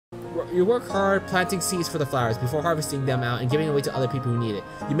You work hard planting seeds for the flowers before harvesting them out and giving away to other people who need it.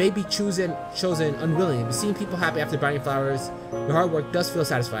 You may be chosen unwillingly, but seeing people happy after buying flowers, your hard work does feel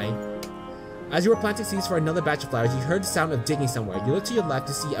satisfying. As you were planting seeds for another batch of flowers, you heard the sound of digging somewhere. You look to your left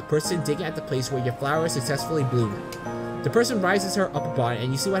to see a person digging at the place where your flowers successfully bloomed. The person rises her up above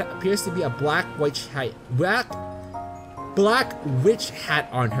and you see what appears to be a black witch hat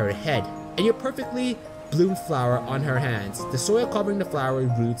on her head, and your perfectly bloomed flower on her hands. The soil covering the flower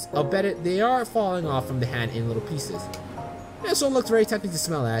roots, I'll bet it they are falling off from the hand in little pieces. This one looks very tempting to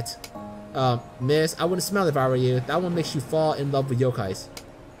smell at. Miss, I wouldn't smell it if I were you. That one makes you fall in love with yokais.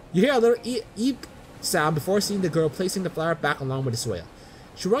 You hear a little eep sound before seeing the girl placing the flower back along with the soil.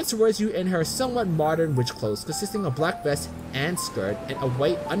 She runs towards you in her somewhat modern witch clothes, consisting of black vest and skirt, and a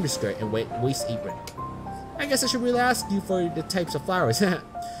white underskirt and white waist apron. I guess I should really ask you for the types of flowers.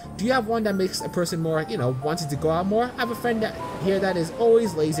 Do you have one that makes a person more, wanting to go out more? I have a friend here that is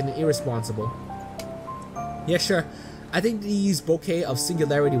always lazy and irresponsible. Yeah, sure. I think these bouquet of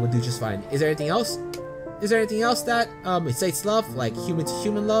singularity will do just fine. Is there anything else? Is there anything else that incites love, like human to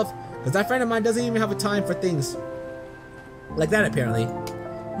human love? Because that friend of mine doesn't even have a time for things like that, apparently.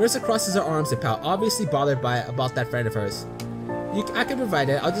 Marisa crosses her arms and pout, obviously bothered about that friend of hers. I can provide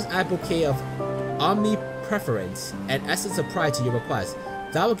it. I'll just add bouquet of omnipreference and essence of pride to your request.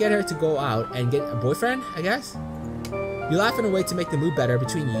 That will get her to go out and get a boyfriend, I guess? You laugh in a way to make the mood better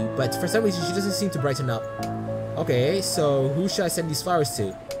between you, but for some reason she doesn't seem to brighten up. Okay, so who should I send these flowers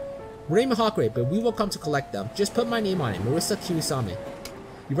to? Raymond Hawkrate, but we will come to collect them. Just put my name on it, Marisa Kirisame.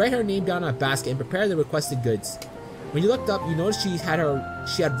 You write her name down on a basket and prepare the requested goods. When you looked up, you noticed she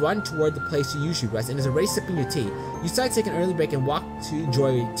had run toward the place she usually rests and is already sipping your tea. You decide to take an early break and walk to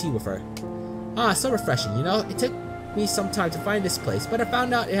enjoy tea with her. Ah, so refreshing, It took me some time to find this place, but I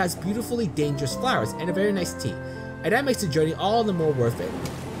found out it has beautifully dangerous flowers and a very nice tea, and that makes the journey all the more worth it.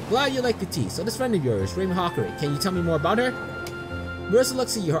 Glad you like the tea. So this friend of yours, Raymond Hawkery, can you tell me more about her? Marisa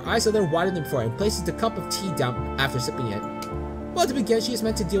looks at you, her eyes a little wider than before, and places the cup of tea down after sipping it. Well, to begin, she is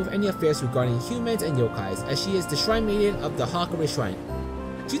meant to deal with any affairs regarding humans and yokais, as she is the shrine maiden of the Hawkery Shrine.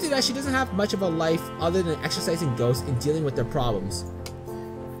 Due to that, she doesn't have much of a life other than exercising ghosts and dealing with their problems.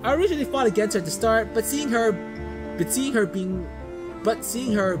 I originally fought against her at the start, but seeing her being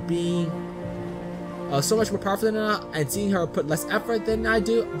so much more powerful than I, and seeing her put less effort than I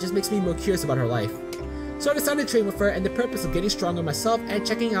do, just makes me more curious about her life. So I decided to train with her in the purpose of getting stronger myself and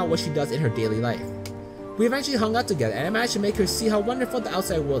checking out what she does in her daily life. We eventually hung out together, and I managed to make her see how wonderful the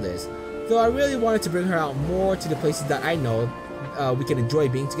outside world is, though I really wanted to bring her out more to the places that I know we can enjoy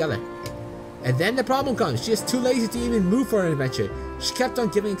being together. And then the problem comes. She is too lazy to even move for an adventure. She kept on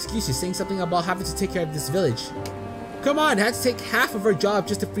giving excuses, saying something about having to take care of this village. Come on, I had to take half of her job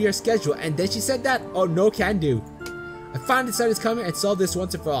just to free her schedule, and then she said that? Oh, no can do. I finally decided to come here and solve this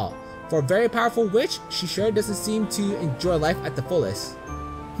once and for all. For a very powerful witch, she sure doesn't seem to enjoy life at the fullest.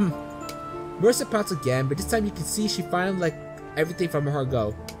 Marisa pouts again, but this time you can see she finally let everything from her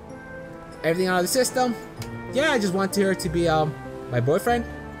go. Everything out of the system? Yeah, I just wanted her to be, my boyfriend.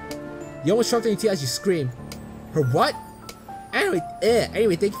 You almost choked on your tea as you scream. Her what? Anyway,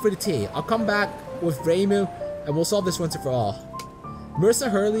 thank you for the tea. I'll come back with Reimu and we'll solve this once and for all.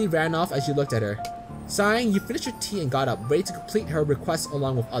 Marisa hurriedly ran off as you looked at her. Sighing, you finished your tea and got up, ready to complete her request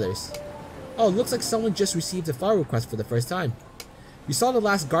along with others. Oh, looks like someone just received a flower request for the first time. You saw the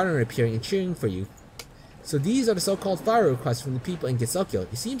last gardener appearing and cheering for you. So these are the so-called flower requests from the people in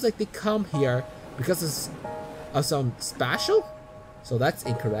Gensokyo. It seems like they come here because of some special? So that's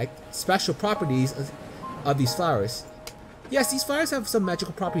incorrect. Special properties of these flowers. Yes, these flowers have some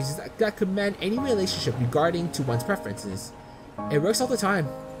magical properties that could mend any relationship regarding to one's preferences. It works all the time.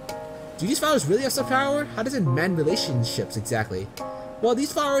 Do these flowers really have some power? How does it mend relationships exactly? Well,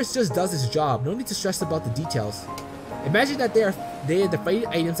 these flowers just does its job. No need to stress about the details. Imagine that they are the faded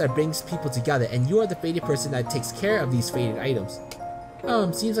items that brings people together, and you are the faded person that takes care of these faded items.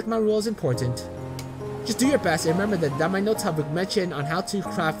 Seems like my role is important. Just do your best and remember that my notes have mentioned on how to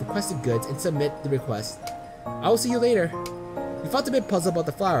craft requested goods and submit the request. I will see you later. You felt a bit puzzled about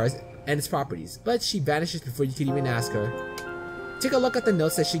the flowers and its properties, but she vanishes before you could even ask her. Take a look at the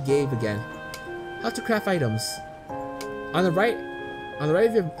notes that she gave again. How to craft items. On the right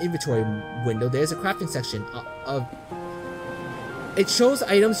of your inventory window, there is a crafting section it shows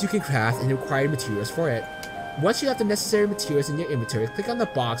items you can craft and the required materials for it. Once you have the necessary materials in your inventory, click on the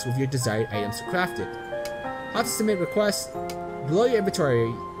box with your desired items to craft it. How to submit requests. Below your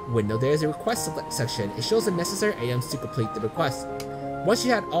inventory window, there is a request section. It shows the necessary items to complete the request. Once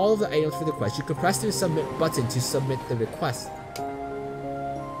you had all of the items for the request, you can press the submit button to submit the request.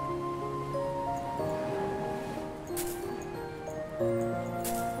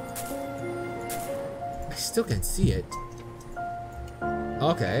 still can't see it.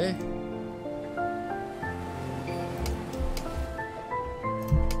 Okay.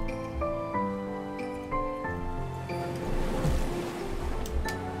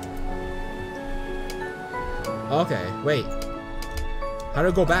 Okay, wait. How do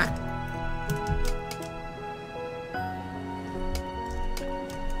I go back?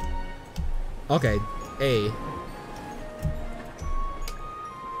 Okay, A.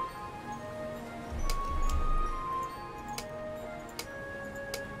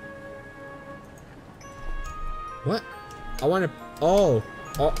 What? I want to... Oh.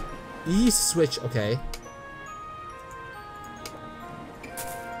 Oh. E switch. Okay.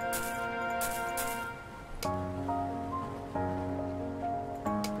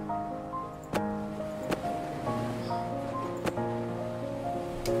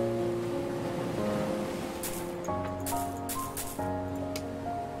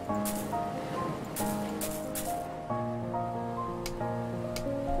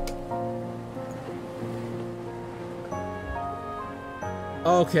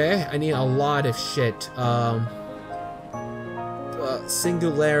 Okay, I need a lot of shit.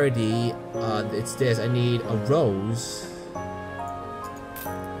 Singularity, it's this. I need a rose.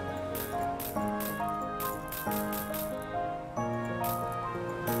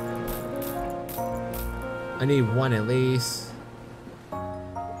 I need one at least.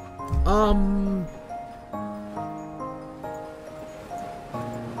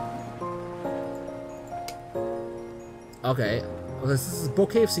 Okay. This is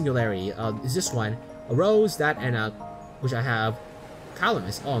bouquet of singularity. Is this one a rose? That and which I have,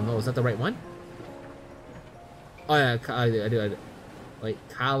 calamus. Oh no, is that the right one? Oh yeah, I do. Wait,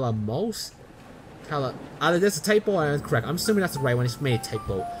 calamos? There's a typo and it's correct. I'm assuming that's the right one. It's made a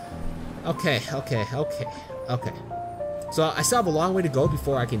typo. Okay. So I still have a long way to go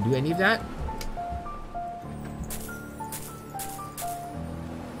before I can do any of that.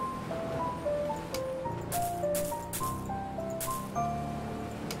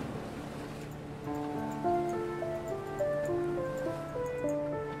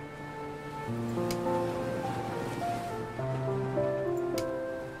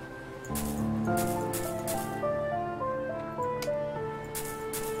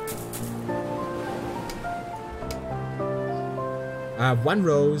 I have one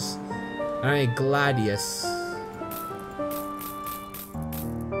rose and a gladius.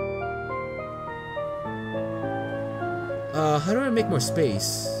 How do I make more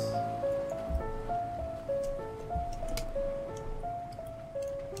space?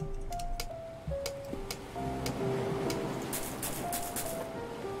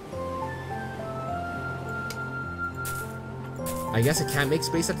 I guess I can't make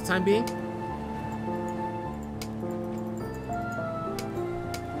space at the time being.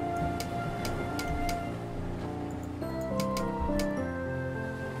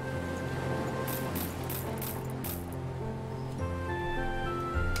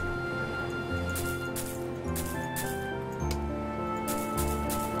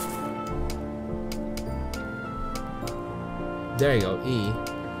 There you go, E.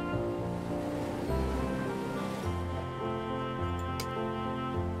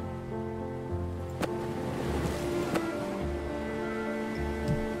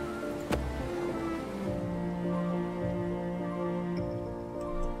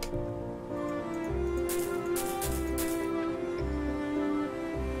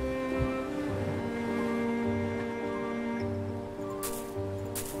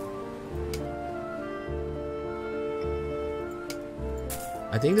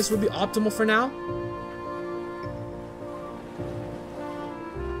 I think this would be optimal for now.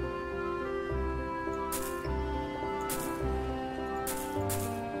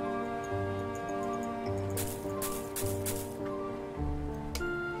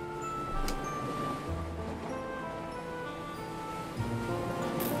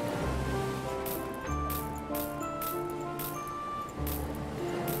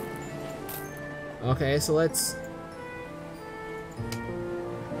 Okay, so let's...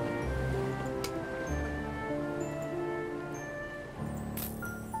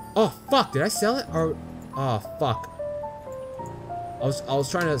 Oh fuck! Did I sell it or? Oh fuck! I was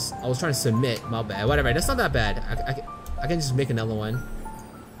trying to submit. My bad. Whatever. That's not that bad. I can just make another one.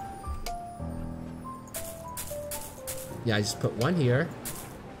 Yeah, I just put one here.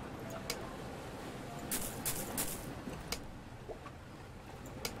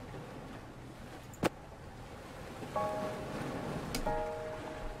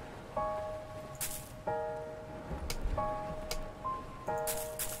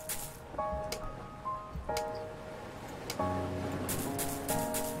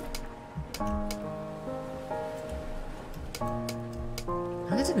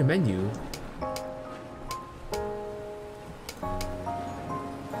 How is it in the menu?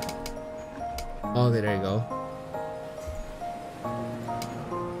 Oh, okay, there you go.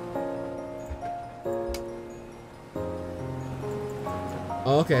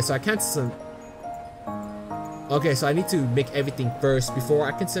 Okay, so I can't okay, so I need to make everything first before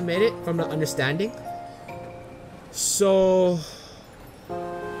I can submit it, from the understanding. So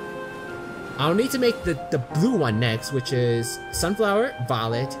I'll need to make the blue one next, which is Sunflower,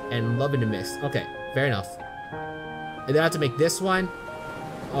 Violet, and Love in the Mist. Okay, fair enough. And then I have to make this one.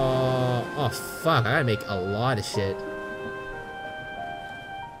 Oh fuck, I gotta make a lot of shit.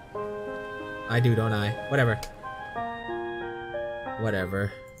 I do, don't I? Whatever.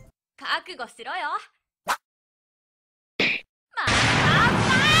 Whatever. 覚悟しろよ。